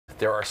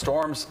There are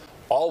storms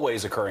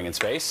always occurring in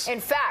space. In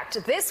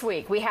fact, this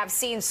week we have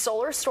seen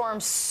solar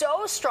storms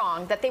so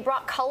strong that they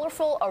brought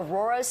colorful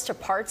auroras to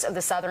parts of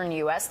the southern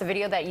U.S. The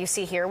video that you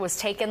see here was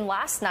taken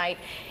last night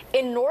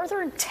in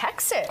northern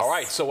Texas. All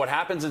right, so what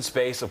happens in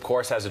space, of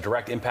course, has a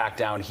direct impact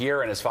down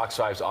here. And as Fox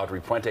 5's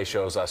Audrey Puente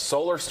shows us,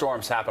 solar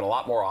storms happen a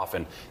lot more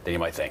often than you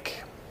might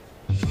think.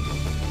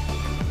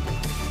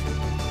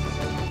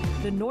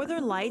 The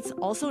northern lights,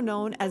 also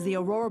known as the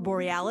aurora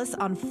borealis,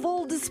 on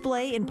full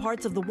display in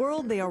parts of the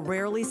world they are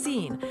rarely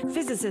seen.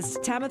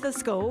 Physicist Tamitha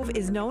Skov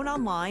is known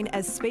online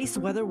as Space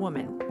Weather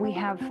Woman. We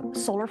have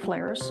solar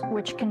flares,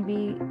 which can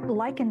be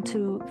likened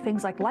to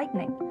things like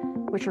lightning,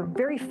 which are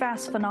very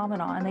fast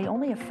phenomena, and they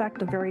only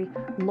affect a very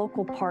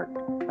local part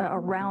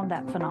around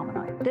that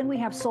phenomenon. Then we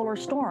have solar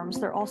storms.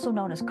 They're also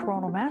known as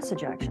coronal mass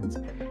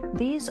ejections.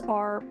 These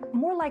are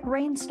more like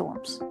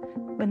rainstorms,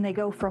 when they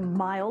go from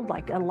mild,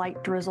 like a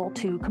light drizzle,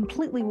 to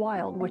completely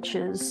wild, which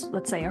is,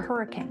 let's say, a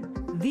hurricane.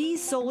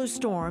 These solar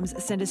storms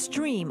send a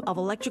stream of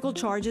electrical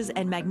charges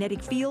and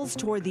magnetic fields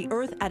toward the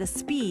Earth at a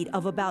speed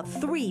of about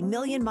 3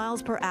 million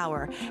miles per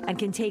hour and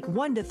can take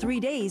 1 to 3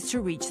 days to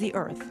reach the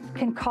Earth.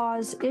 Can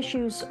cause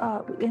issues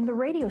in the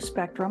radio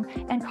spectrum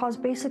and cause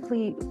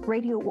basically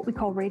what we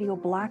call radio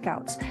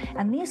blackouts.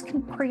 And these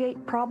can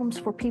create problems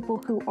for people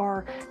who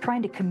are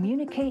trying to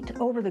communicate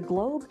over the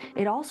globe.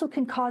 It also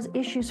can cause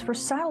issues for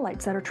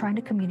satellites that are trying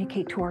to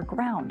communicate to our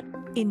ground.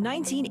 In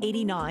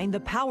 1989, the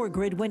power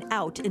grid went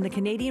out in the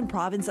Canadian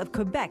province of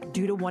Quebec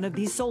due to one of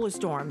these solar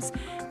storms.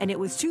 And it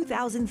was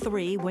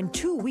 2003 when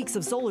 2 weeks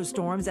of solar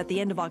storms at the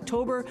end of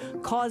October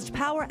caused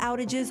power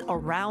outages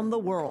around the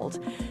world.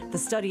 The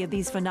study of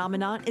these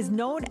phenomena is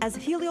known as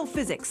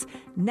heliophysics.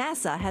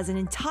 NASA has an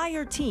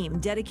entire team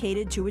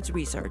dedicated to its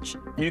research.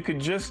 You could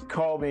just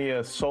call me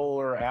a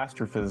solar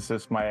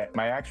astrophysicist.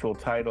 My actual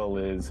title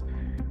is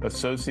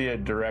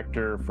Associate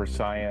Director for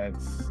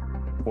Science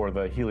for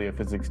the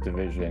Heliophysics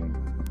Division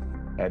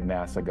at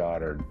NASA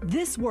Goddard.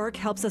 This work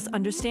helps us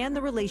understand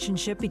the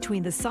relationship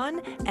between the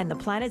sun and the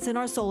planets in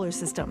our solar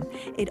system.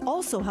 It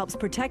also helps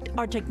protect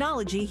our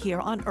technology here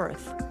on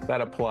Earth.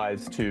 That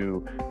applies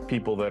to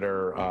people that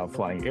are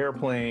flying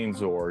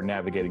airplanes or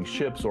navigating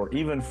ships, or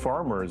even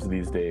farmers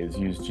these days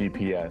use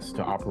GPS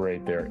to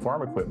operate their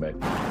farm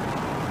equipment.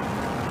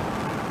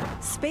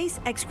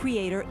 SpaceX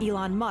creator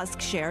Elon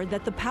Musk shared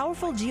that the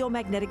powerful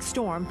geomagnetic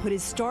storm put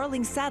his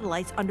Starlink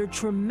satellites under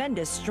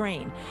tremendous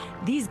strain.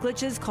 These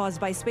glitches caused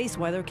by space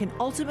weather can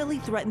ultimately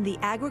threaten the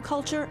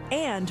agriculture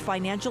and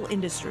financial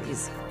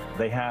industries.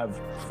 They have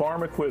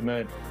farm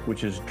equipment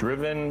which is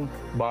driven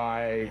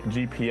by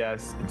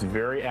GPS. It's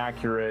very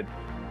accurate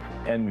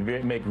and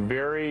make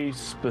very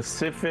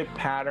specific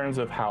patterns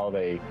of how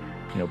they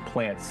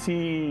plant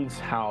seeds,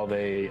 how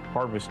they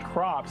harvest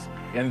crops,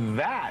 and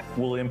that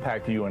will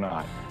impact you and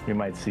I. We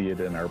might see it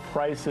in our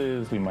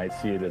prices, we might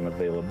see it in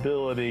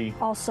availability.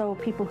 Also,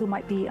 people who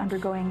might be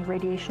undergoing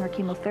radiation or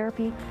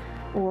chemotherapy,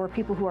 or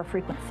people who are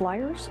frequent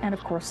flyers, and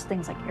of course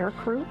things like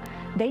aircrew,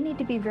 they need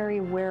to be very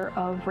aware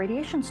of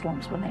radiation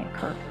storms when they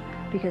occur,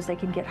 because they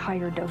can get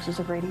higher doses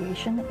of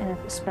radiation,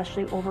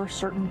 especially over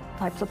certain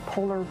types of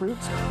polar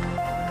routes.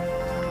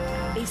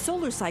 A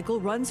solar cycle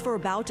runs for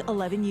about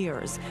 11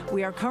 years.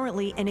 We are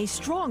currently in a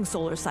strong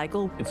solar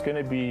cycle. It's going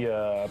to be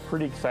a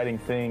pretty exciting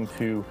thing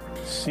to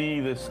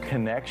see this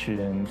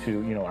connection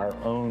to our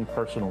own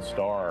personal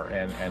star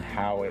and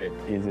how it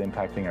is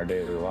impacting our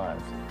daily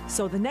lives.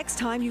 So the next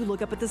time you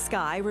look up at the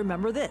sky,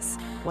 remember this: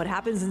 what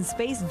happens in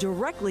space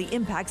directly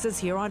impacts us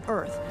here on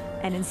Earth,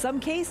 and in some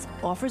case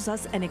offers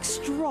us an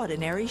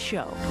extraordinary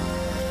show.